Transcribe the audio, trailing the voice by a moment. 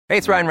Hey,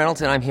 it's Ryan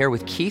Reynolds, and I'm here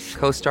with Keith,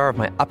 co-star of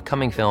my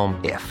upcoming film,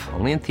 If,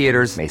 only in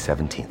theaters May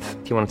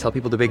 17th. Do you want to tell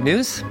people the big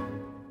news?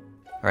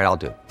 All right, I'll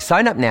do it.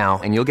 Sign up now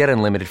and you'll get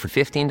unlimited for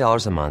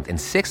 $15 a month and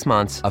 6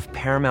 months of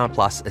Paramount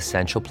Plus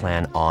Essential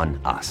Plan on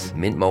us.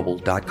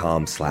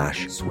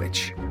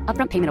 MintMobile.com/switch.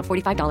 Upfront payment of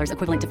 $45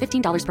 equivalent to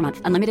 $15 per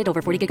month. Unlimited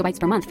over 40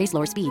 gigabytes per month. Face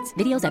lower speeds.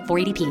 Videos at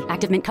 480p.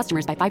 Active Mint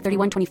customers by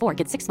 531.24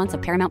 get 6 months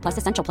of Paramount Plus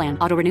Essential Plan.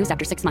 Auto renews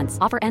after 6 months.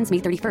 Offer ends May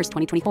 31st,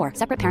 2024.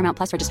 Separate Paramount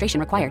Plus registration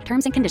required.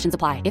 Terms and conditions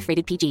apply if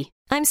rated PG.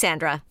 I'm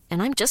Sandra,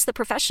 and I'm just the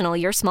professional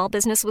your small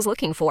business was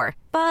looking for.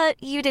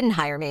 But you didn't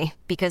hire me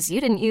because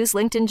you didn't use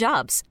LinkedIn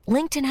Jobs.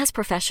 LinkedIn has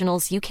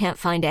professionals you can't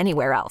find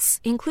anywhere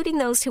else, including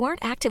those who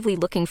aren't actively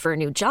looking for a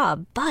new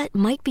job, but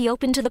might be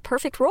open to the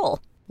perfect role,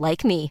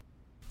 like me.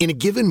 In a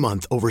given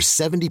month, over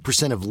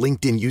 70% of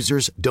LinkedIn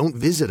users don't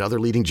visit other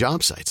leading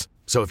job sites.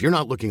 So if you're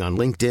not looking on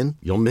LinkedIn,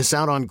 you'll miss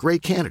out on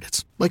great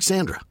candidates like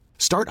Sandra.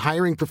 Start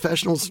hiring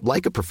professionals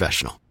like a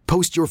professional.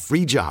 Post your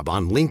free job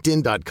on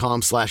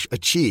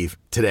linkedin.com/achieve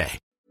today.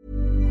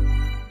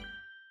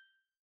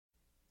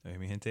 Hey,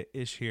 mi gente,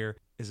 Ish here.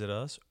 Is it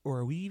us, or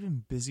are we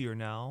even busier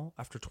now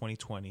after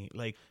 2020?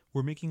 Like,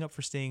 we're making up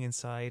for staying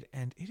inside,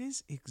 and it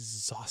is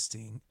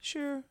exhausting.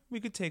 Sure, we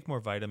could take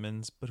more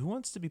vitamins, but who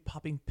wants to be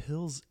popping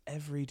pills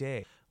every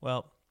day?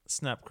 Well,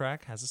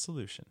 Snapcrack has a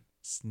solution.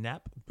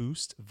 Snap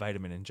Boost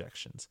Vitamin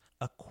Injections.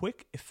 A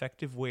quick,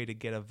 effective way to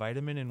get a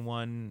vitamin in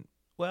one,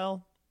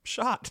 well,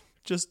 shot.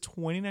 Just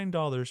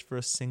 $29 for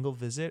a single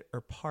visit or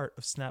part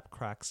of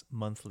Snapcrack's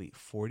monthly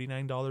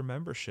 $49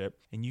 membership,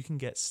 and you can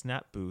get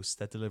Snap Boosts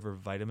that deliver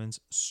vitamins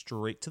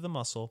straight to the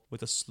muscle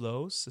with a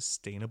slow,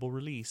 sustainable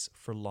release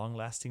for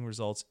long-lasting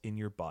results in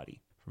your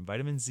body. From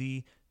vitamin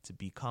Z to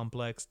B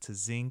complex to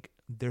zinc,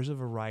 there's a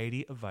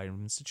variety of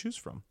vitamins to choose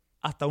from.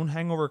 Hasta un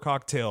hangover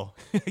cocktail.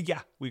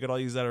 Yeah, we could all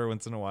use that every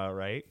once in a while,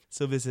 right?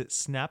 So visit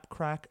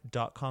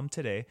snapcrack.com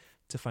today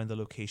to find the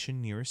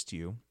location nearest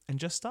you and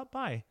just stop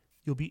by.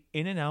 You'll be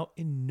in and out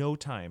in no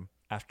time.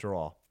 After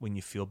all, when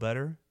you feel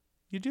better,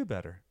 you do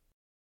better.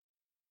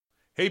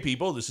 Hey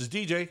people, this is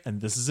DJ.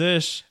 And this is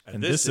Ish.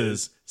 And this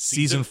is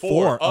Season Season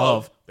 4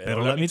 of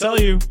Better Let Me Tell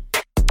You.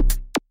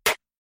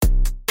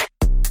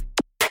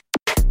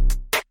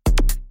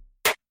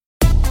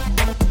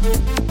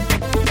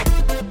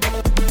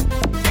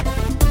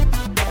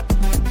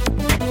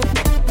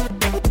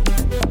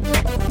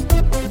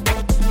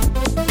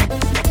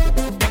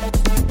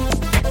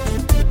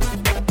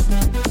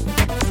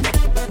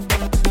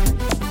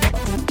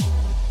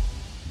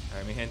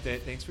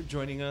 Thanks for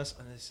joining us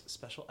on this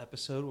special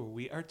episode where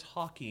we are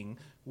talking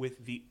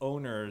with the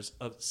owners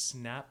of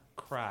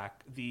Snapcrack,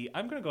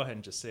 I'm going to go ahead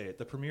and just say it,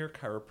 the premier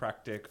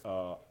chiropractic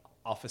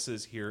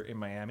offices here in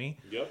Miami.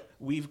 Yep.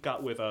 We've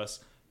got with us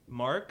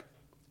Mark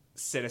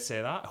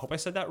Cereceda, I hope I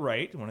said that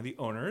right, one of the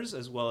owners,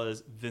 as well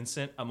as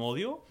Vincent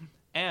Amodio,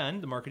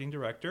 and the marketing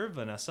director,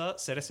 Vanessa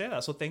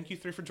Cereceda. So thank you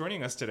three for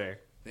joining us today.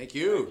 Thank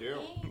you. Thank you.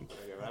 Thank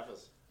you for having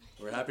us.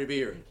 We're happy to be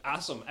here.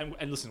 Awesome.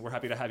 And listen, we're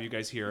happy to have you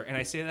guys here. And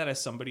I say that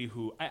as somebody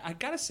who, I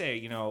got to say,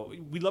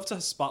 we love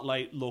to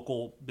spotlight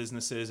local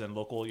businesses and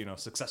local,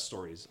 success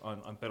stories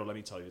on Pero Let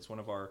Me Tell You. It's one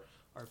of our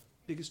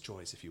biggest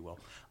joys, if you will.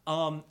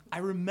 I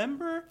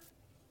remember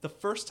the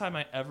first time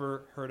I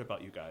ever heard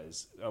about you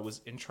guys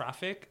was in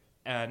traffic,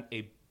 and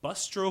a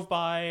bus drove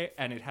by,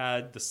 and it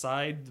had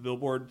the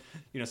billboard,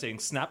 saying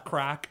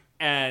Snapcrack.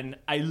 And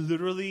I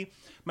literally,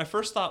 my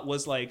first thought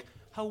was like,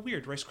 how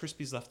weird, Rice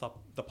Krispies left up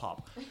the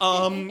pop.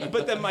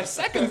 But then my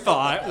second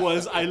thought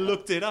was I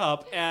looked it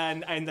up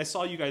and I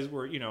saw you guys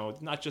were,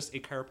 not just a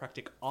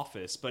chiropractic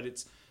office, but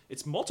it's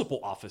multiple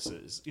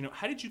offices.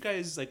 How did you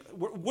guys,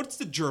 what's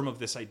the germ of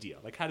this idea?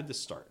 How did this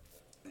start?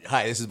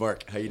 Hi, this is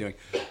Mark. How you doing?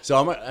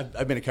 So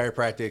I've been a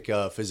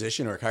chiropractic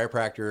physician or a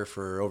chiropractor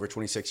for over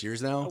 26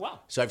 years now. Oh,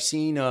 wow. So I've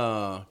seen,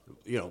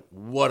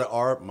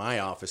 what my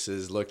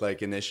offices looked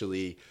like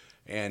initially.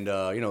 And,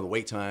 the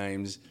wait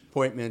times,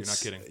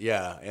 appointments. You're not kidding.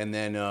 Yeah. And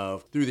then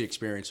through the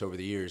experience over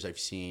the years, I've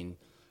seen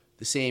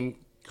the same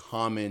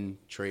common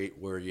trait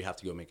where you have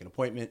to go make an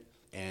appointment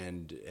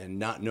and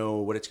not know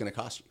what it's going to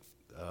cost you.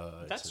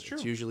 That's true.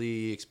 It's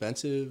usually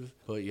expensive,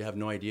 but you have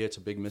no idea. It's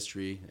a big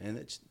mystery. And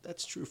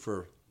that's true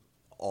for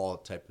all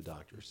type of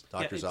doctors'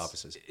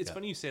 offices. It's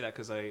funny you say that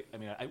because I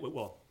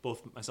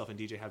both myself and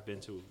DJ have been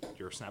to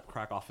your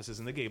Snapcrack offices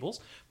in the Gables,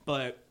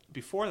 but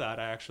before that,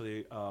 I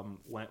actually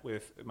went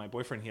with my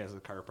boyfriend. He has a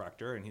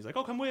chiropractor, and he's like,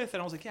 "Oh, come with,"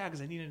 and I was like, "Yeah,"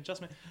 because I need an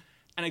adjustment.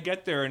 And I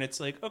get there, and it's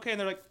like, "Okay," and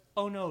they're like,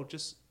 "Oh no,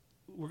 just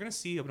we're gonna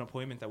see an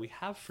appointment that we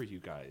have for you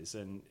guys,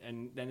 and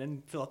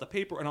then fill out the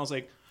paper." And I was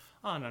like,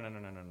 "Oh no,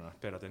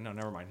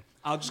 never mind.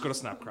 I'll just go to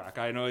Snapcrack."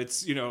 I know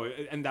it's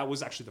and that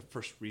was actually the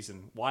first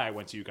reason why I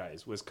went to you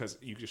guys was because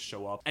you just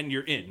show up and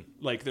you're in.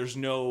 There's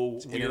no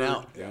it's in and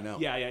out.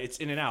 Yeah, it's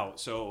in and out.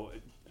 So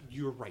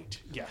you're right.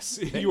 Yes,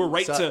 you were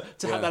right to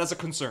have that as a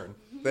concern.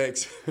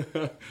 Thanks.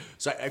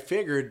 So I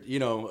figured,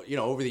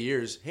 over the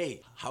years,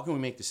 hey, how can we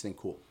make this thing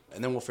cool?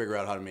 And then we'll figure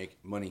out how to make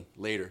money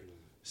later.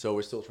 So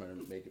we're still trying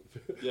to make it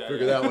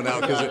figure that one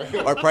out because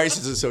our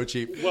prices are so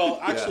cheap. Well,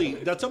 actually,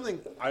 that's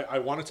something I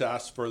wanted to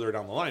ask further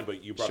down the line,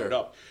 but you brought it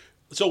up.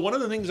 So one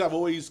of the things I've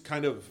always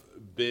kind of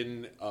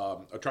been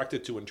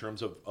attracted to in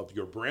terms of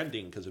your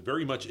branding, because it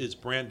very much is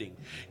branding,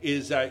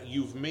 is that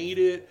you've made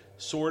it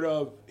sort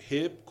of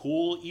hip,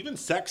 cool, even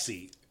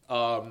sexy.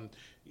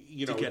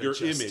 Your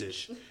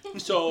image.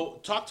 So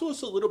talk to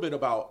us a little bit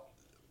about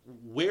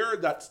where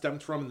that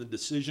stemmed from, the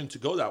decision to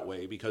go that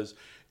way, because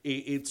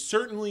it's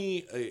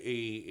certainly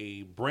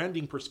a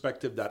branding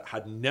perspective that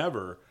had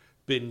never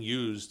been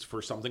used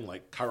for something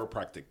like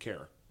chiropractic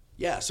care.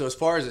 Yeah, so as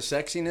far as the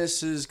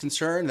sexiness is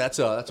concerned, that's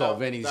all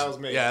Vinny's. That was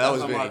me. Yeah, that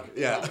was Vinny.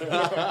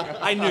 Yeah.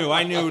 I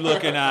knew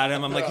looking at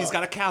him. I'm like, he's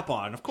got a cap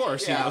on. Of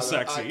course, he was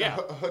sexy.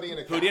 Hoodie and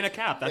a cap. Hoodie and a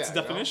cap. That's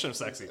the definition of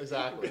sexy.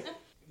 Exactly.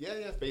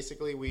 Yeah.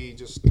 Basically, we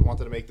just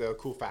wanted to make the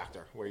cool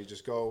factor where you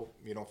just go,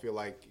 you don't feel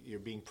like you're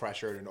being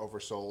pressured and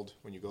oversold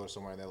when you go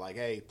somewhere and they're like,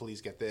 hey, please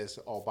get this,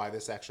 or buy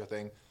this extra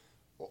thing.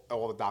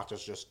 All the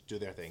doctors just do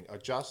their thing.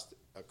 Adjust,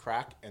 a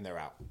crack, and they're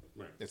out.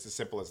 Right. It's as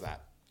simple as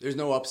that. There's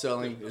no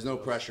upselling. There's no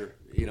pressure,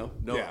 No,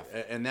 Yeah.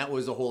 And that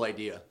was the whole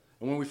idea.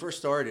 And when we first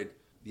started,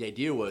 the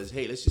idea was,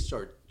 hey, let's just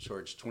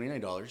charge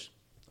 $29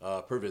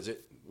 per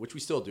visit, which we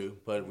still do,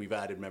 but we've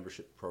added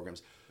membership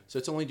programs. So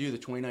let's only do the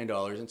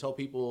 $29 and tell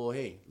people,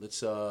 hey,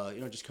 let's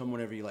just come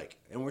whenever you like.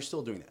 And we're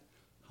still doing that.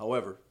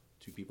 However,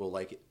 2 people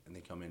like it and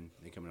they come in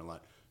a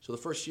lot. So the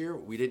first year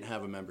we didn't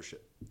have a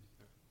membership.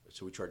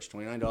 So we charged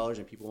 $29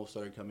 and people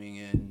started coming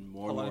in more and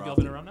more often. How long have y'all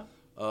been around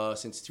now?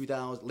 Since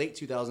late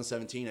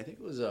 2017. I think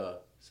it was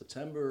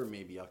September,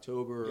 maybe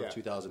October of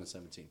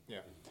 2017. Yeah.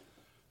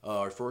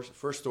 Our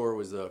first store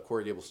was the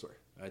Coral Gables store.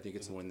 I think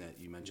it's the one that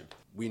you mentioned.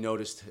 We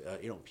noticed,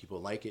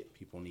 people like it.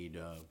 People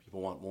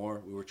want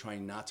more. We were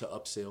trying not to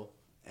upsell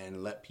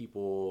and let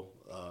people,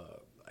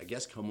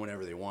 come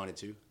whenever they wanted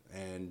to.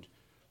 And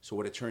so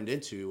what it turned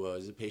into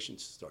was the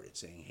patients started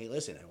saying, hey,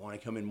 listen, I want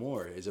to come in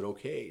more. Is it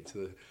okay?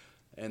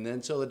 And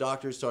then so the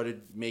doctors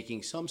started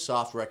making some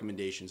soft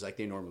recommendations like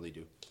they normally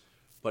do.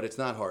 But it's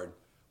not hard,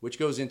 which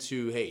goes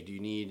into, hey, do you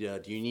need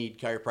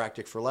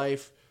chiropractic for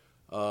life,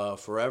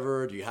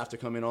 forever? Do you have to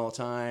come in all the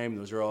time?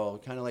 Those are all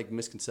kind of like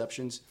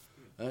misconceptions.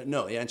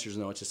 No, the answer is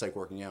no. It's just like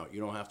working out. You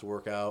don't have to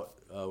work out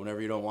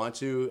whenever you don't want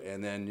to.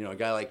 And then, a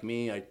guy like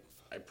me, I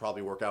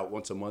probably work out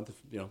once a month,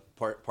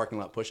 parking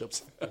lot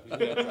push-ups.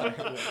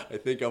 I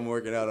think I'm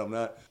working out. I'm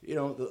not.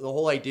 The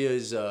whole idea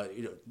is,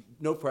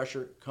 no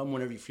pressure. Come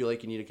whenever you feel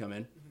like you need to come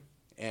in.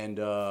 And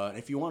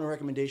if you want a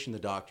recommendation, the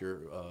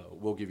doctor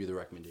will give you the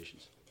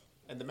recommendations.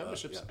 And the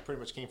memberships pretty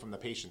much came from the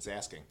patients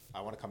asking.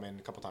 I want to come in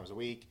a couple times a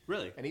week.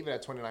 Really? And even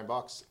at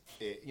 $29,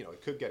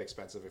 it could get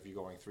expensive if you're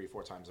going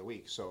 3-4 times a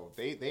week. So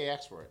they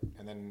asked for it.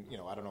 And then,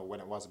 I don't know when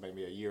it was,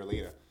 maybe a year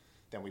later,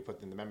 then we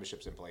put the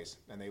memberships in place,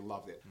 and they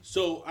loved it.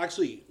 So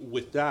actually,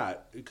 with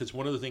that, because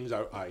one of the things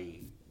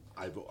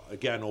I've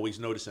again always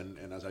noticed,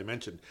 and as I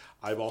mentioned,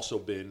 I've also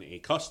been a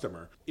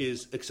customer,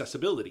 is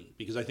accessibility.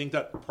 Because I think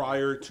that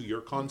prior to your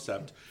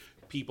concept,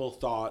 people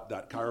thought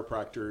that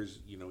chiropractors,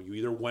 you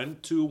either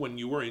went to when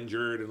you were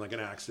injured in like an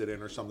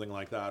accident or something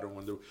like that, or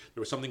when there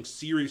was something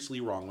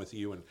seriously wrong with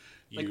you, and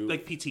you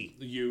like PT,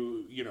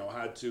 you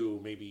had to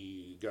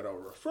maybe get a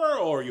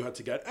referral, or you had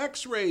to get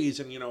X-rays,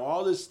 and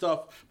all this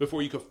stuff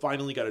before you could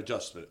finally get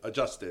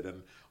adjusted.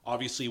 And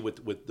obviously,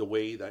 with the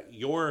way that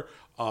your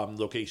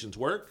locations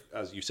work,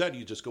 as you said,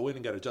 you just go in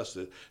and get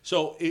adjusted.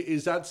 So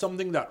is that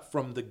something that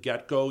from the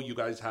get-go you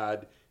guys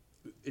had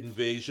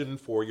envision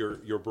for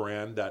your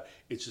brand, that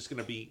it's just going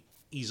to be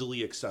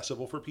easily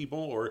accessible for people,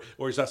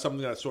 or is that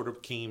something that sort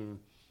of came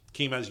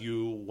as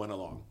you went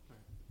along?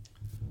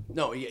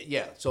 No,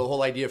 yeah. So the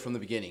whole idea from the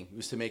beginning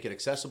was to make it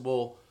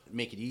accessible,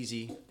 make it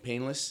easy,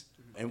 painless,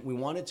 and we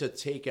wanted to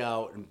take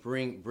out and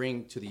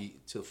bring to the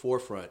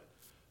forefront,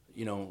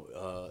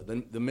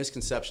 the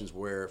misconceptions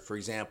where, for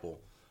example,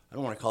 I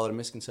don't want to call it a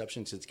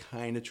misconception because it's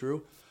kind of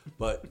true,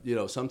 but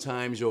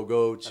sometimes you'll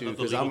go to,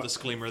 because I'm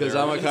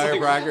a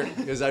chiropractor,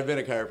 because I've been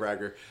a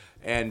chiropractor,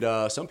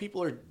 and some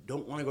people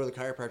don't want to go to the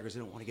chiropractor because they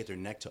don't want to get their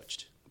neck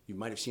touched. You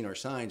might have seen our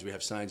signs. We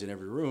have signs in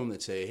every room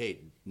that say, hey,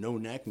 no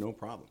neck, no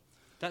problem.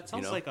 That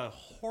sounds like a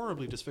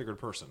horribly disfigured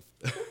person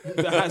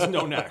that has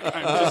no neck.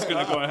 I'm just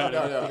going to go ahead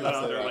and put that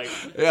out there.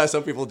 Yeah,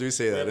 some people do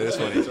say that. It is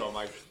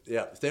funny.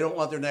 Yeah, if they don't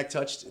want their neck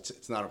touched,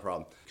 it's not a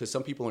problem. Because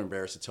some people are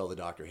embarrassed to tell the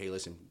doctor, hey,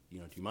 listen, do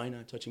you mind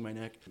not touching my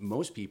neck?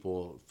 Most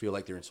people feel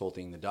like they're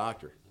insulting the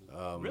doctor.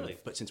 Really?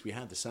 But since we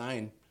have the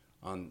sign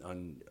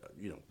on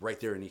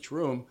right there in each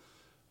room,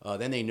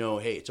 then they know,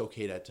 hey, it's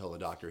okay to tell the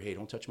doctor, hey,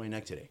 don't touch my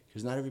neck today.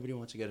 Because not everybody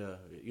wants to get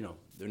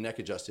their neck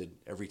adjusted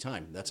every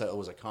time. That's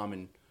always a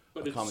common.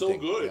 But it's so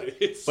good.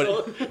 Yeah. It's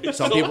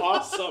some people,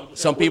 awesome.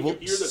 Some people,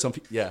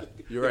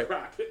 you're right.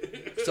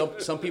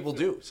 Some people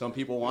do. Some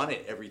people want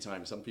it every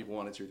time. Some people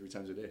want it 2 or 3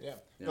 times a day. Yeah.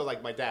 No,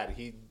 like my dad,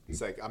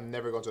 he's like, I'm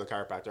never going to the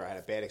chiropractor. I had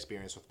a bad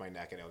experience with my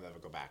neck, and I'll never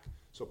go back.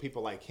 So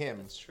people like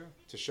him,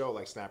 to show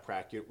like snap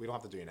crack, we don't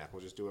have to do your neck.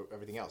 We'll just do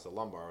everything else, the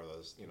lumbar or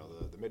those,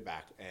 the mid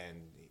back,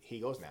 and he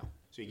goes now.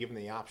 So you give him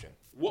the option.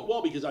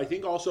 Well, because I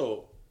think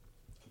also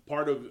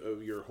part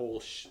of your whole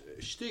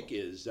shtick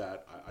is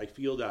that I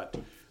feel that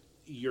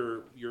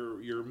your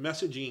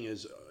messaging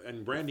is,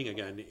 and branding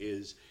again,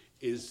 is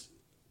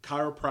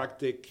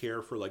chiropractic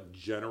care for like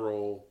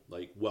general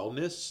like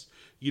wellness.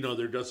 You know,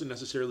 there doesn't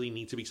necessarily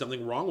need to be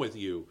something wrong with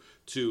you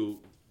to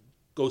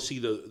go see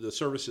the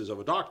services of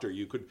a doctor.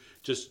 You could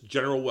just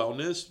general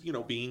wellness, you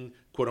know, being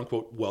quote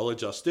unquote well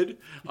adjusted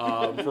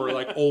for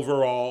like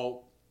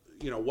overall,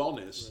 you know,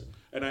 wellness. Right.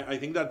 And I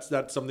think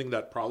that's something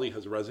that probably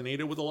has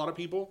resonated with a lot of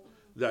people,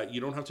 that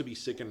you don't have to be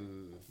sick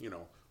and, you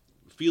know,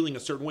 feeling a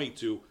certain way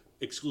to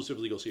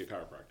exclusively go see a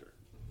chiropractor.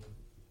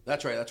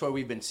 That's right. That's why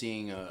we've been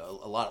seeing a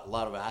lot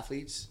of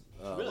athletes.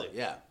 Really?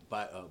 Yeah.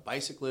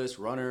 Bicyclists,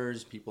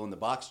 runners, people in the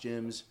box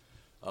gyms.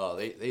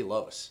 They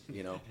love us,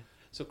 you know.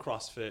 So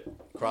CrossFit.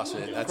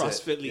 That's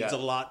CrossFit leads a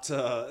lot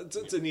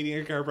to needing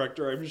a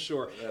chiropractor, I'm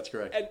sure. That's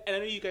correct. And I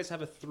know you guys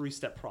have a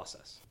 3-step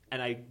process.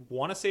 And I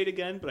want to say it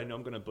again, but I know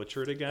I'm going to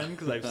butcher it again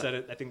because I've said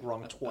it, I think,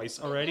 wrong twice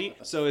already.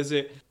 So is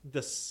it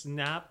the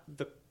snap,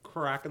 the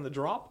crack, and the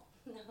drop?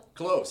 No.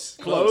 Close.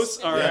 All right.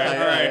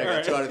 All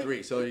right. 2 out of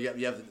 3. So you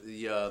have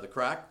the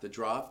crack, the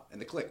drop,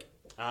 and the click.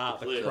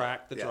 The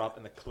crack, the drop,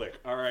 and the click.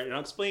 All right. Now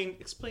explain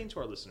to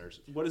our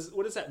listeners, what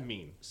does that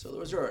mean? So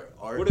those are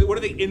our... What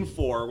are they in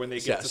for when they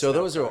get to So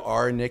those are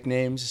our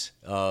nicknames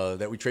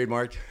that we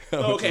trademarked.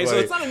 Okay, so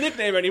it's not a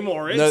nickname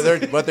anymore.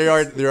 But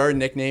there are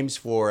nicknames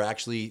for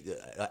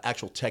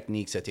actual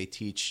techniques that they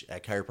teach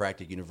at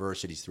chiropractic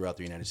universities throughout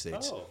the United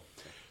States. Oh.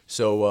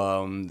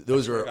 So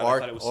those are I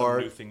thought it was some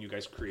new thing you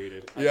guys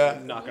created.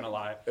 I'm not gonna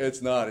lie.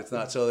 It's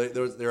not. So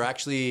they're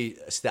actually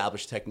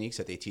established techniques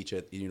that they teach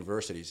at the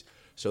universities.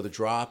 So the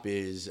drop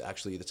is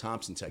actually the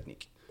Thompson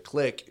technique.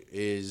 Click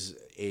is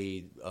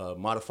a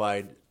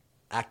modified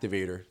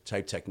activator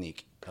type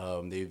technique.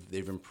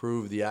 They've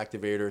improved the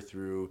activator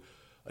through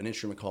an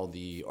instrument called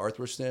the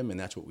ArthroStim, and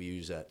that's what we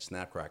use at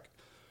SnapCrack.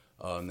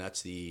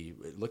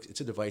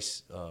 It's a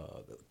device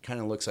that kind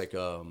of looks like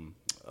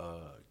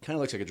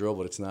a drill,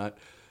 but it's not.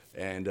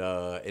 And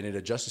it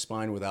adjusts the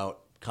spine without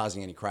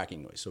causing any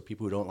cracking noise. So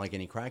people who don't like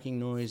any cracking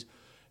noise,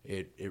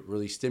 it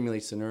really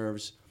stimulates the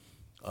nerves,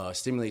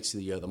 stimulates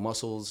the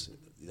muscles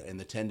and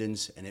the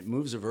tendons, and it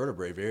moves the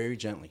vertebrae very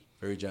gently,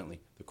 very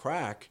gently. The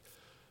crack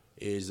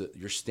is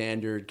your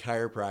standard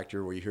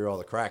chiropractor where you hear all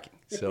the cracking.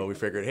 So we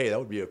figured, hey, that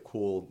would be a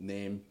cool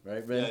name,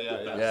 right, Ben?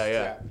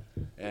 Yeah.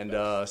 And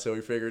so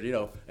we figured, you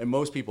know, and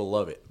most people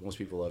love it.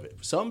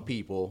 Some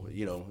people,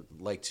 you know,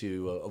 like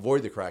to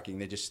avoid the cracking.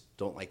 They just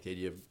don't like the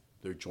idea of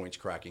their joints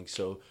cracking.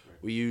 So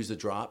we use the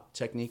drop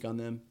technique on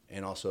them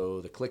and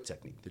also the click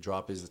technique. The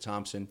drop is the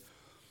Thompson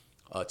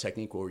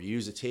technique where you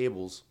use the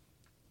tables.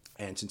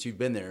 And since you've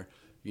been there,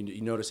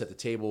 you notice that the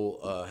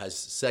table has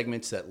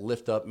segments that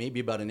lift up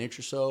maybe about an inch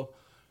or so.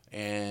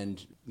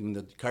 And when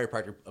the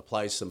chiropractor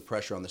applies some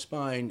pressure on the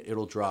spine,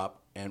 it'll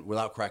drop and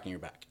without cracking your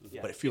back.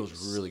 Yeah, but it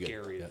feels really good.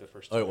 Scary the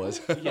first time. Oh, it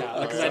was? Yeah,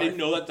 because I didn't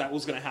know that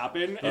was going to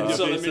happen. And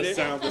so the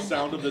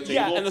sound of the table.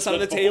 Yeah, and the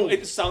sound of the table,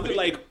 it sounded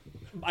like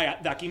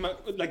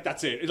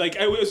that's it. Like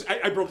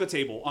I broke the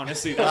table.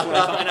 Honestly, that's what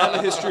I thought. And I have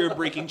a history of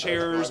breaking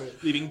chairs,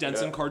 leaving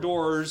dents in car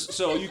doors.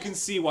 So you can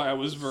see why I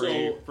was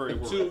very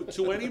worried.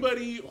 To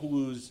anybody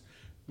who's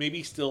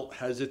maybe still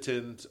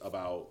hesitant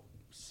about,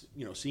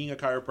 you know, seeing a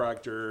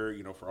chiropractor,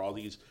 you know, for all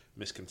these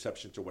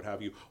misconceptions or what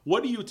have you,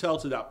 what do you tell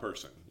to that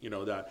person? You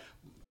know, that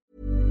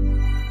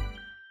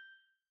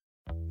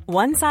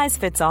one size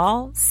fits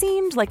all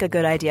seemed like a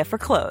good idea for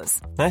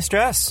clothes. Nice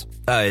dress.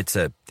 It's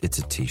a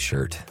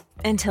t-shirt.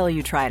 Until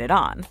you tried it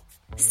on.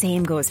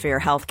 Same goes for your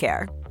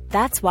healthcare.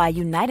 That's why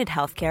United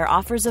Healthcare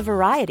offers a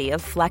variety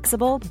of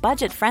flexible,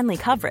 budget-friendly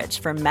coverage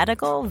for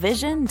medical,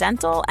 vision,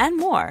 dental, and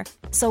more.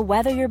 So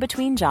whether you're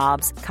between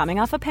jobs, coming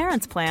off a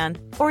parent's plan,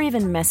 or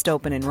even missed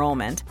open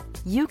enrollment,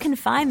 you can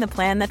find the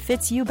plan that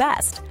fits you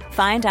best.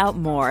 Find out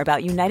more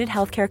about United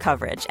Healthcare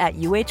coverage at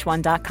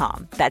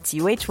uh1.com. That's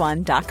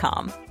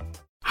uh1.com.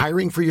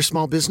 Hiring for your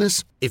small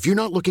business? If you're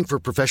not looking for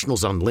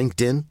professionals on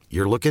LinkedIn,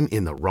 you're looking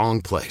in the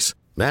wrong place.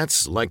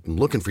 That's like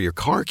looking for your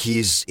car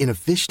keys in a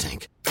fish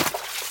tank.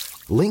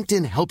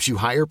 LinkedIn helps you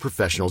hire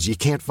professionals you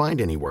can't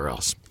find anywhere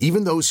else,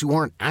 even those who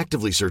aren't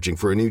actively searching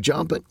for a new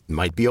job but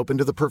might be open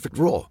to the perfect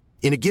role.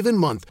 In a given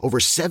month, over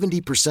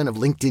 70% of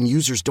LinkedIn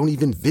users don't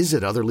even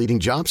visit other leading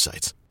job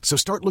sites. So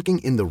start looking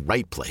in the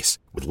right place.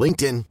 With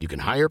LinkedIn, you can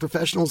hire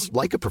professionals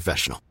like a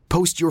professional.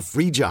 Post your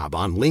free job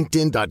on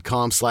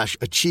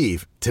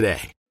linkedin.com/achieve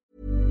today.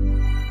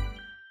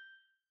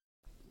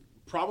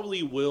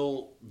 probably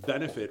will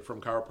benefit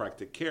from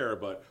chiropractic care,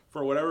 but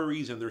for whatever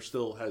reason, they're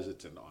still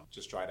hesitant on.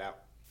 Just try it out.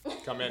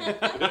 Come in,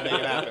 make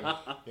it happen.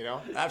 You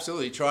know,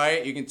 absolutely. Try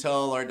it. You can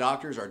tell our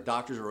doctors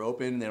are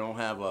open. They don't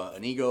have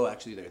an ego.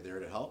 Actually, they're there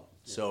to help.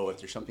 Yeah. So if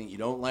there's something you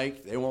don't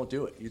like, they won't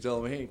do it. You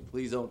tell them, hey,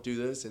 please don't do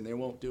this, and they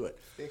won't do it.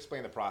 They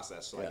explain the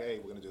process. So like, hey,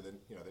 we're going to do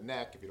the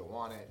neck. If you don't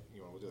want it,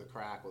 we'll do the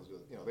crack. We'll do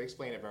they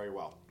explain it very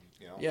well.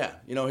 Yeah,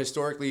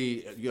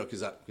 historically,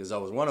 because I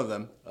was one of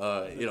them.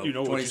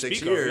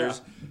 26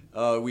 years.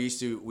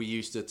 We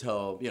used to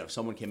tell, if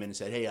someone came in and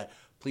said, hey,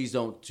 please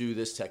don't do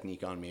this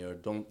technique on me or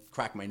don't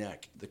crack my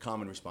neck. The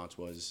common response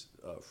was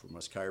from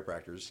us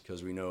chiropractors,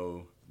 because we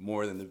know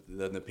more than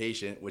the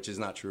patient, which is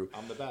not true.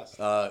 I'm the best.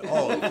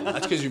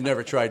 That's because you've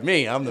never tried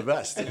me. I'm the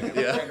best.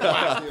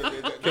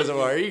 Because of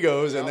our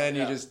egos, and then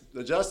you just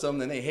adjust them,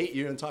 then they hate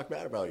you and talk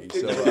bad about you.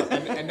 So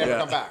and never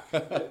come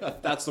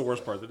back. That's the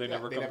worst part, that they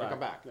never come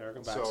back. Never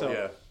come back.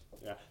 So,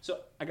 yeah. So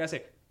I gotta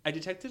say, I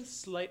detected a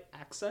slight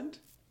accent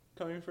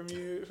coming from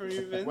you,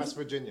 Vince. West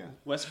Virginia.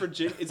 West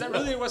Virginia. Is that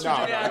really a West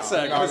Virginia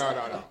accent?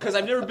 No. Because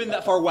I've never been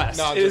that far west.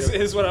 No,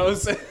 is what I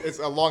was saying. It's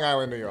a Long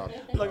Island, New York.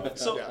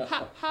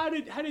 How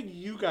did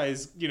you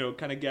guys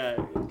kind of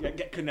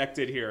get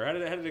connected here? How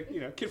did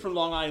a kid from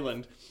Long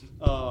Island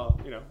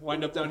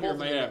wind up down here in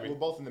Miami? We're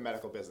both in the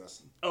medical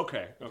business.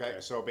 Okay.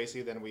 So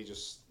basically, then we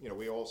just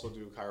we also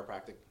do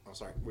chiropractic.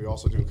 We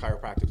also do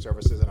chiropractic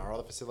services in our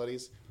other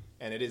facilities,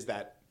 and it is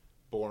that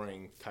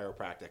boring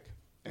chiropractic.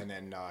 And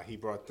then he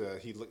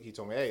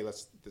told me, hey,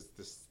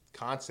 this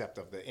concept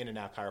of the in and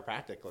out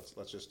chiropractic,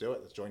 let's just do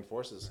it. Let's join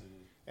forces,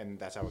 and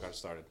that's how we got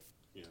started.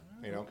 Yeah,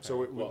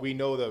 So we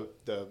know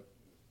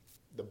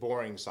the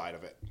boring side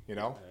of it.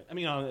 I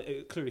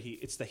mean, clearly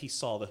it's that he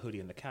saw the hoodie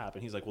and the cap,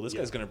 and he's like, well, this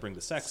guy's going to bring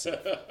the sexy.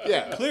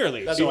 Yeah,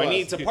 clearly. That's so I what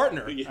need to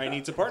partner. Yeah. I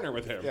need to partner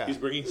with him. Yeah. He's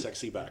bringing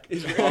sexy back.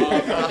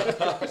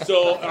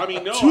 So I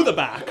mean, to the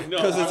back,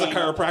 because it's a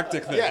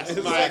chiropractic thing. Yes,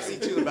 sexy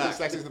to the back.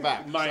 Sexy to the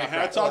back. My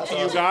hats off to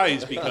you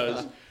guys,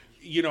 because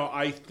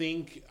I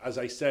think, as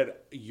I said,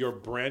 your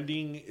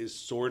branding is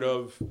sort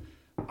of,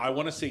 I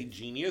want to say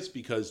genius,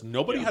 because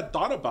nobody had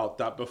thought about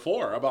that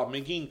before, about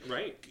making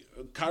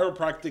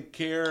chiropractic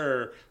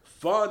care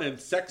fun and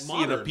sexy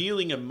and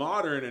appealing and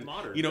modern. And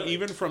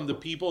even from the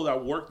people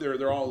that work there,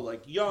 they're all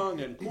like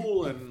young and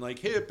cool and like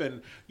hip,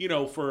 and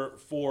for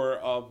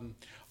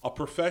a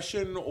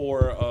profession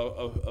or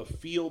a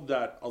field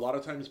that a lot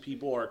of times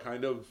people are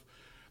kind of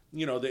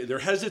they're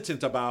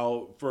hesitant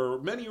about for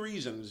many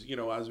reasons,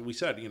 as we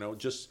said,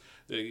 just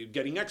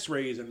getting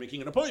x-rays and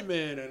making an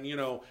appointment, and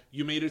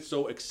you made it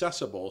so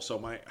accessible. So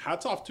my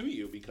hats off to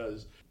you,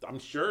 because I'm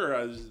sure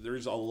as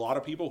there's a lot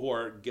of people who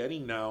are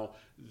getting now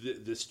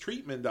this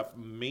treatment that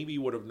maybe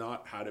would have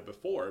not had it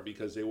before,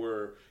 because they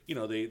were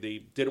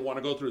they didn't want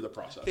to go through the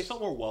process. They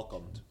felt more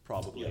welcomed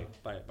probably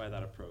by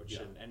that approach.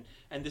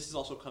 And this is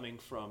also coming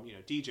from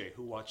DJ,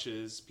 who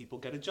watches people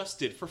get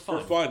adjusted for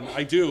fun.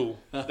 I do.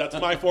 That's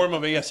my form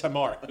of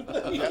ASMR.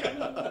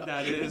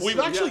 That is. We've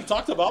actually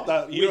talked about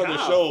that on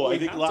the show. I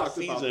think last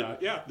season.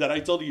 That I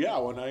told you.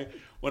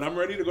 When I'm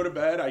ready to go to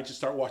bed, I just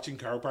start watching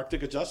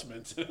chiropractic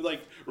adjustments.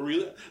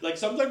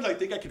 Sometimes I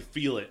think I can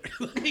feel it.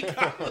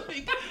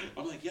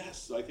 I'm like,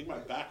 yes, I think my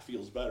back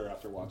feels better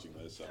after watching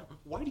this. So.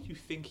 Why do you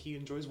think he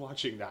enjoys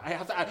watching that? I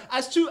have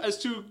to, as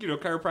to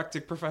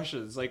chiropractic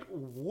professions, like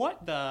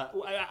what the?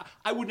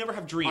 I would never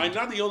have dreamed. I'm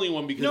not the only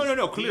one, because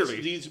no, clearly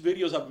these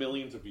videos have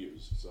millions of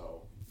views.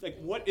 So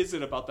what is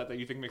it about that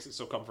you think makes it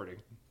so comforting?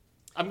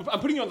 I'm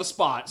putting you on the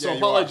spot, so yeah,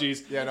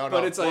 apologies. Yeah, no.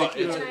 But it's like,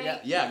 go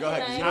ahead.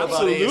 'Cause you know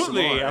about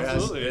absolutely.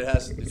 ASMR. It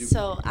has to do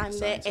So I'm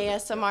the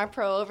ASMR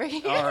pro over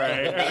here. All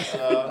right.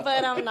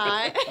 But I'm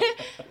not.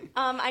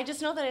 I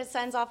just know that it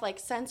sends off like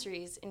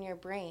sensories in your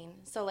brain.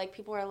 So like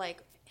people are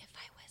like, if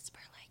I whisper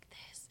like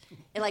this,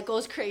 it like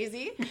goes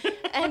crazy.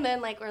 And then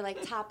like we're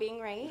like tapping,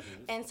 right?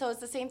 And so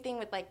it's the same thing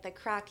with like the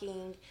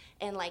cracking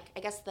and like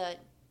I guess the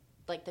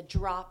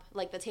drop,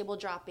 like the table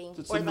dropping.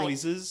 So it's like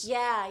noises?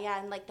 Yeah,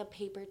 and like the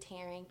paper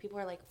tearing. People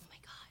are like, oh my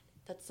God,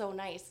 that's so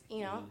nice,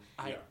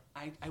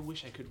 I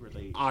wish I could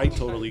relate. I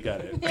totally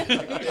get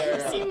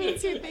it. See me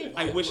too, thank you.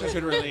 I wish I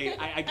could relate.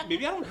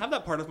 Maybe I don't have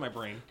that part of my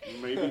brain.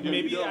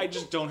 Maybe I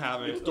just don't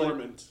have it. It's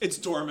dormant. It's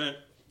dormant.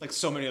 Like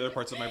so many other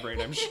parts of my brain,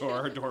 I'm sure,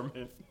 are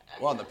dormant.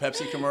 Well, the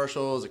Pepsi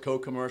commercials, the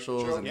Coke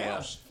commercials, and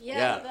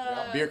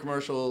the beer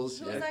commercials.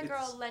 Who was that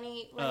girl?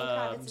 Lenny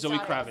Kravitz. Zoe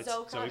Kravitz.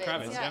 Zoe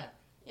Kravitz.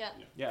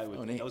 Yeah.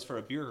 That was for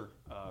a beer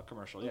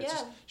commercial.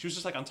 She was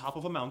just like on top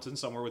of a mountain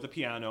somewhere with a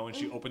piano, and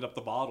she opened up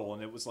the bottle,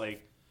 and it was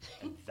like,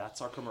 and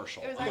that's our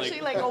commercial. It was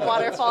actually like a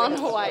waterfall in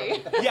Hawaii.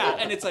 Yeah,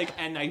 and it's like,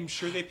 and I'm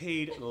sure they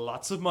paid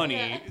lots of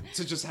money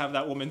to just have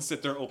that woman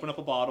sit there, open up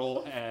a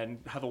bottle, and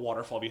have a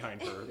waterfall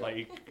behind her.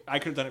 Like, I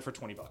could have done it for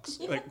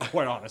 $20. Like,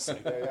 quite honestly.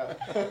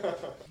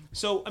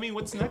 So, I mean,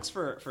 what's next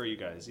for you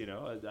guys?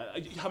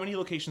 How many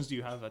locations do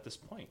you have at this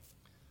point?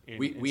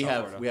 We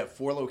have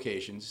 4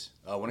 locations.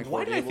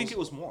 Why did I think it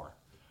was more?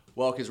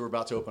 Well, because we're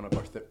about to open up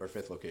our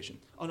 5th location.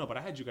 Oh no, but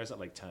I had you guys at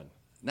like 10.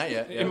 Not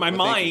yet. In my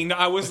mind,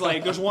 I was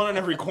like, "There's one on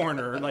every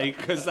corner," like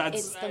because that's.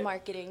 It's the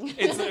marketing.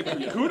 It's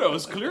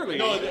kudos, clearly.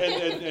 No,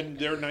 and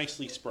they're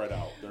nicely spread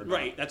out.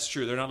 Right, that's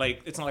true. They're not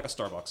like it's not like a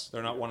Starbucks.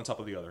 They're not one on top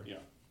of the other. Yeah.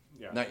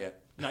 Not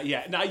yet. Not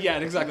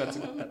yet. Exactly.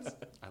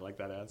 I like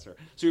that answer.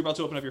 So you're about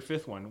to open up your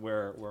 5th one.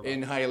 Where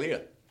in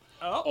Hialeah.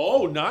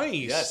 Oh,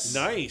 nice. Yes.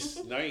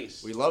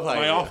 Nice. We love Hialeah.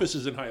 My office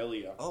is in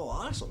Hialeah. Oh,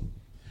 awesome.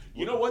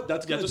 You know what?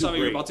 That's gonna do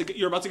great.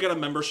 You're about to get a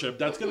membership.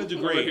 That's gonna do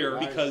great here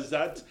because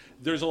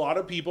there's a lot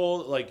of people,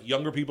 like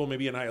younger people,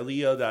 maybe in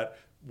Hialeah, that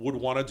would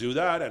want to do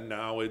that, and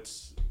now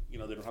it's they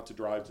don't have to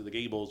drive to the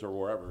Gables or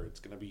wherever. It's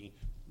gonna be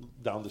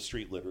down the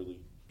street, literally.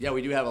 Yeah,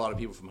 we do have a lot of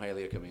people from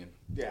Hialeah coming in.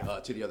 Yeah.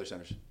 To the other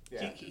centers.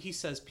 Yeah. He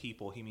says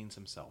people, he means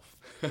himself.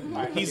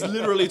 He's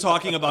literally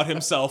talking about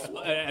himself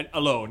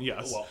alone.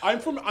 Yes. Well,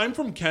 I'm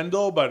from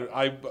Kendall, but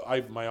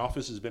my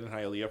office has been in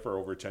Hialeah for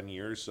over 10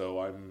 years, so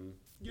I'm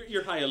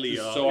You're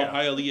Hialeah. so yeah. I'm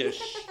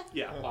Hialeah-ish.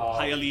 Yeah.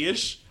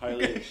 Hialeah-ish.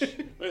 Hialeah-ish.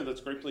 Hey,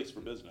 that's a great place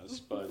for business,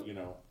 but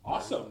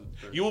awesome.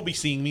 You will be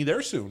seeing me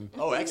there soon.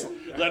 Oh,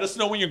 excellent. Let us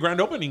know when your grand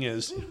opening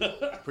is.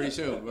 Pretty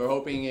soon. We're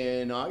hoping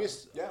in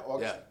August. Yeah,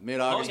 August. Yeah,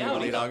 mid-August, Oh, yeah,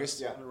 maybe late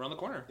August. Yeah. Around the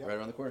corner. Right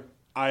around the corner.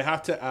 I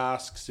have to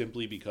ask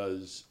simply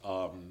because,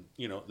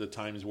 the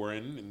times we're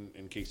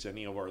in case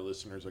any of our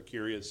listeners are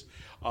curious.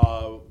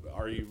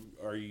 Are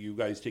you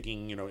guys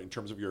taking, in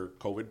terms of your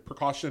COVID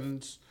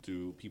precautions,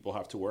 do people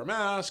have to wear a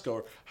mask,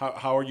 or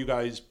how are you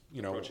guys,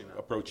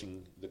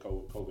 approaching the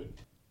COVID?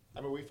 I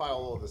mean, we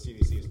follow all of the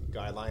CDC's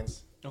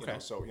guidelines. Okay.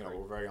 So,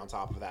 we're very on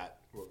top of that.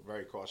 We're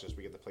very cautious.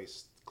 We get the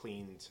place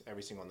cleaned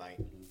every single night.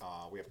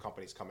 We have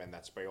companies come in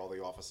that spray all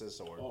the offices,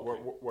 so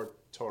we're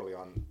totally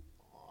on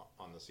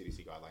the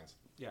CDC guidelines.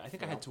 Yeah, I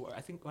think I had to.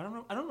 I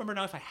don't remember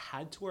now if I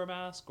had to wear a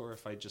mask or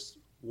if I just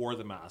wore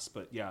the mask.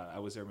 But yeah, I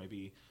was there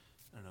maybe.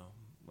 I don't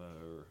know.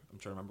 I'm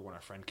trying to remember when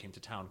our friend came to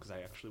town because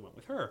I actually went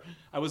with her.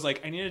 I was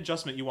like, I need an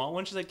adjustment. You want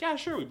one? She's like, yeah,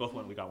 sure. We both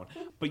went. We got one.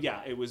 But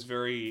yeah, it was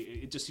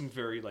it just seemed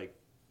very like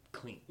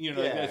clean.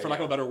 For lack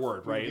of a better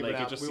word, right? Like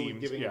it just seemed. We were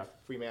giving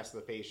free masks to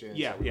the patients.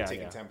 Yeah, we were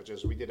taking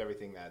temperatures. We did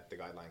everything that the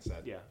guidelines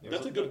said. Yeah,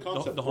 That's a good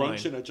concept. The whole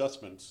Brunch and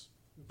adjustments.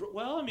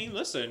 Well, I mean,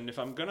 listen, if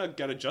I'm gonna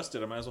get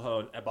adjusted, I might as well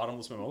have a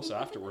bottomless mimosa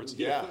afterwards.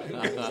 Yeah,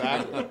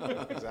 exactly.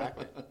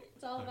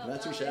 It's all about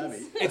Not too balance.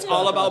 shabby. It's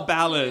all about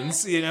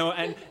balance,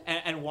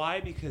 and why?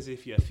 Because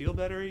if you feel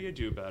better, you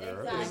do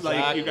better. Exactly. It's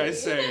like you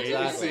guys say.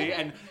 Exactly. See,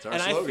 It's our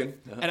slogan.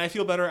 and I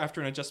feel better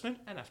after an adjustment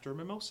and after a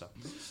mimosa.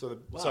 So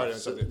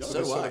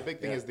the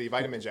big thing is the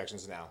vitamin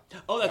injections now.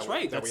 Oh, that's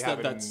right. That we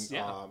That's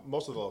have in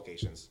most of the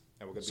locations,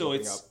 and we're going to be So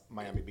opening it's- up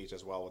Miami Beach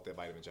as well with the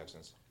vitamin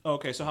injections.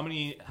 Okay, so how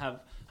many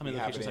We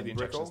locations it have the in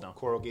injections Brickell, now?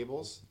 Coral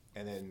Gables,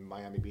 and then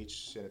Miami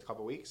Beach in a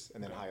couple weeks,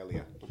 and then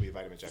Hialeah will be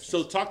vitamin injections.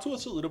 So talk to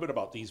us a little bit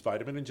about these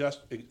vitamin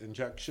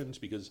injections,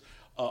 because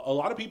a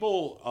lot of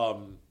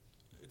people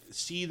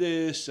see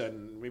this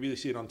and maybe they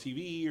see it on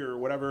TV or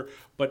whatever,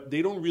 but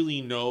they don't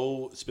really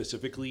know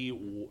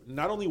specifically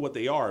not only what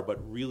they are, but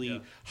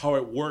really how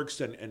it works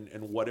and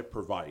what it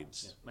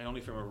provides. My only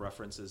frame of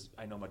reference is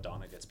I know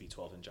Madonna gets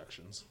B12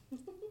 injections.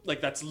 Like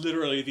that's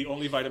literally the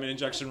only vitamin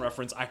injection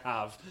reference I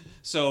have.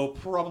 So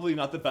probably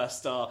not the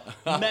best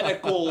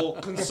medical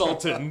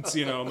consultant,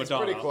 Madonna. It's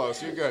pretty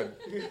close. You're good.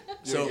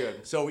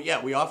 So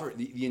yeah, we offer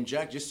the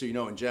inject, just so you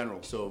know, in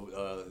general.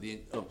 So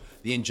the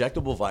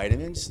injectable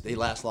vitamins, they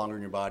last longer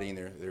in your body and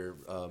they're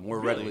more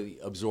readily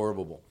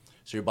absorbable.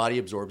 So your body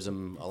absorbs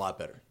them a lot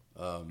better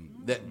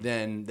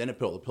than a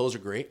pill. The pills are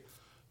great,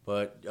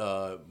 but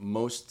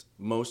most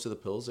of the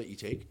pills that you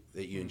take,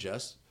 that you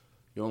ingest,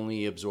 you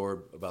only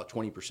absorb about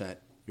 20%.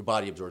 Your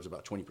body absorbs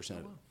about 20%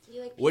 of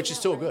it, which is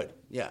still good.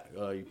 Yeah,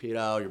 you pee it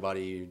out. Your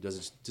body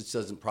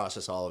doesn't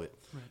process all of it.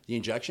 Right. The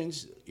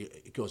injections,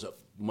 it goes up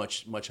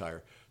much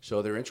higher.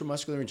 So they're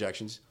intramuscular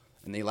injections,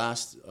 and they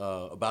last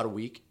about a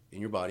week in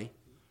your body.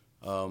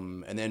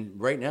 And then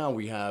right now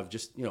we have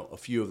just a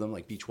few of them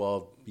like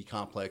B12, B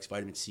complex,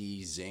 vitamin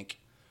C, zinc,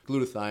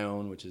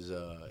 glutathione, which is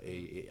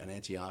an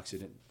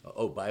antioxidant.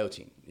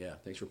 Biotin. Yeah,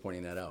 thanks for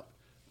pointing that out.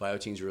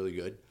 Biotin's really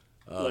good.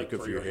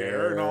 Good for your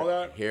hair and all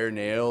that? Hair,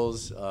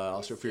 nails,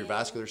 also for your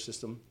vascular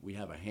system. We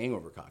have a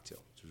hangover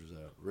cocktail, which is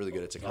really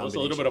good. It's a Tell us combination.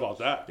 a little bit about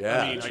that.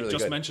 Yeah, I mean, it's I really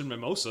just good. mentioned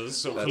mimosas,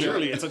 so That's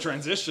clearly right. it's a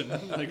transition.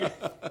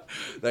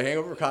 The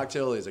hangover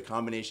cocktail is a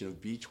combination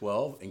of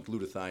B12 and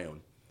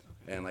glutathione.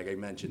 And like I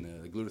mentioned,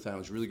 the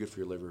glutathione is really good for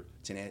your liver.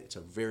 It's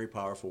a very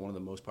powerful, one of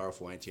the most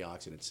powerful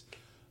antioxidants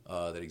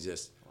that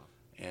exist.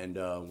 And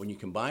when you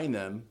combine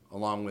them,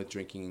 along with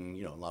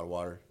drinking, a lot of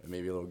water and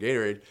maybe a little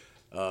Gatorade,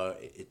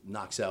 it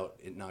knocks out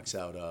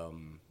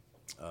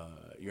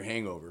your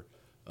hangover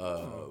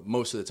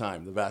most of the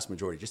time, the vast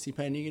majority. Just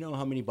depending,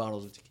 how many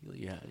bottles of tequila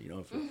you had,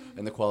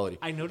 and the quality.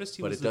 I noticed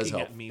he But was it does looking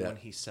help, at me yeah. when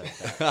he said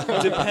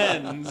that.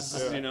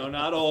 Depends,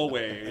 not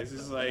always.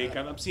 It's like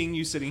I'm seeing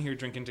you sitting here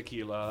drinking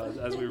tequila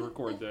as we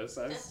record this.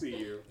 I see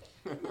you.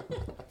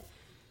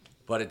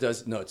 But it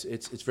does. No,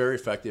 it's very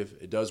effective.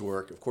 It does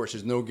work. Of course,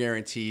 there's no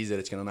guarantees that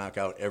it's going to knock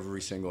out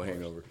every single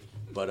hangover.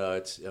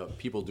 But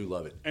people do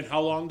love it. And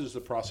how long does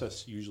the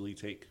process usually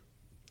take?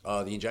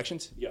 The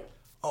injections? Yeah.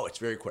 Oh, it's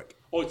very quick.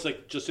 Oh, it's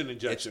like just an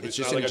injection. It's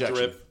not just like an a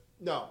injection. drip.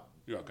 No.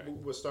 You're okay.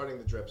 We're starting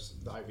the drips,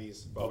 the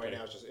IVs, but right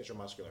now it's just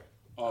intramuscular.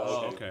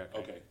 Oh, okay.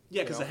 Okay.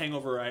 Yeah, because the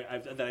hangover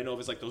that I know of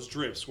is like those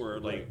drips where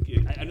like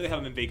I know they have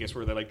them in Vegas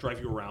where they like drive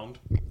you around.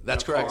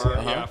 That's in a correct. car,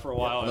 Uh-huh. Yeah, for a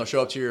while. And they'll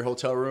show up to your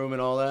hotel room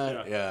and all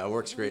that. Yeah, it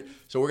works great.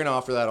 So we're going to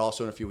offer that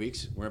also in a few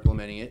weeks. We're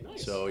implementing it.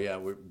 Nice. So yeah,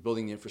 we're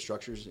building the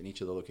infrastructures in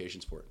each of the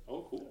locations for it.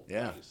 Oh, cool.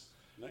 Yeah.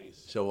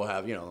 Nice. So we'll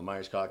have the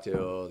Myers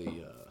cocktail,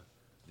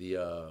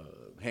 the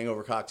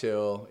hangover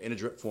cocktail in a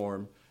drip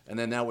form, and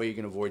then that way you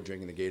can avoid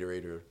drinking the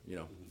Gatorade or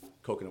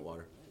coconut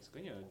water.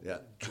 Yeah.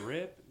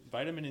 Drip,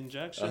 vitamin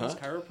injections,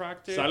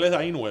 chiropractic. Sales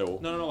ahí nuevo.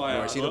 No,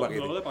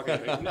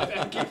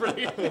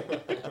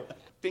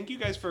 Thank you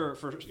guys for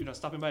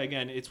stopping by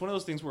again. It's one of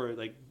those things where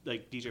like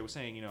DJ was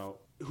saying,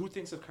 who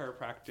thinks of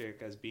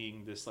chiropractic as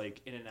being this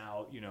like in and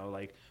out,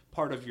 like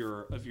part of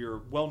your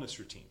wellness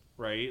routine,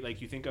 right?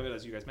 Like you think of it,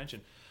 as you guys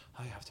mentioned,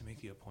 I have to make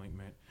the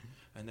appointment,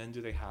 and then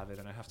do they have it,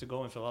 and I have to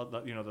go and fill out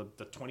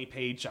the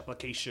 20-page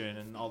application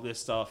and all this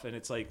stuff, and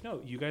it's like,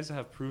 no, you guys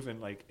have proven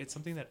like it's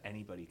something that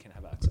anybody can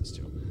have access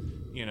to,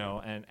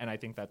 and I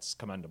think that's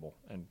commendable,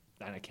 and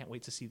I can't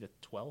wait to see the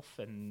 12th,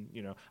 and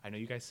I know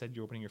you guys said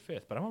you're opening your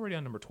 5th, but I'm already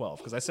on number 12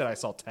 because I said I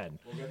saw 10.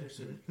 We'll get there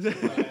soon. We'll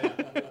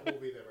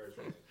be there very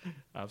soon.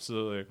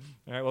 Absolutely.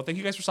 All right. Well, thank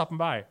you guys for stopping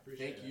by.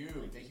 Thank you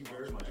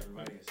very much,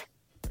 everybody.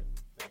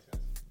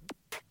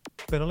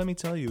 Pero Let Me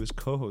Tell You is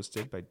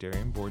co-hosted by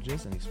Darian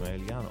Borges and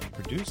Ismaeliano,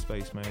 produced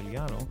by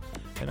Ismaeliano,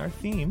 and our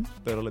theme,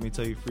 Pero Let Me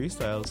Tell You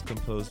Freestyle, is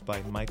composed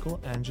by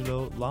Michael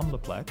Angelo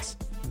Lamleplex,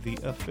 the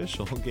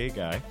official gay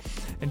guy.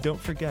 And don't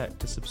forget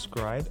to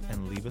subscribe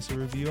and leave us a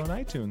review on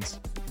iTunes.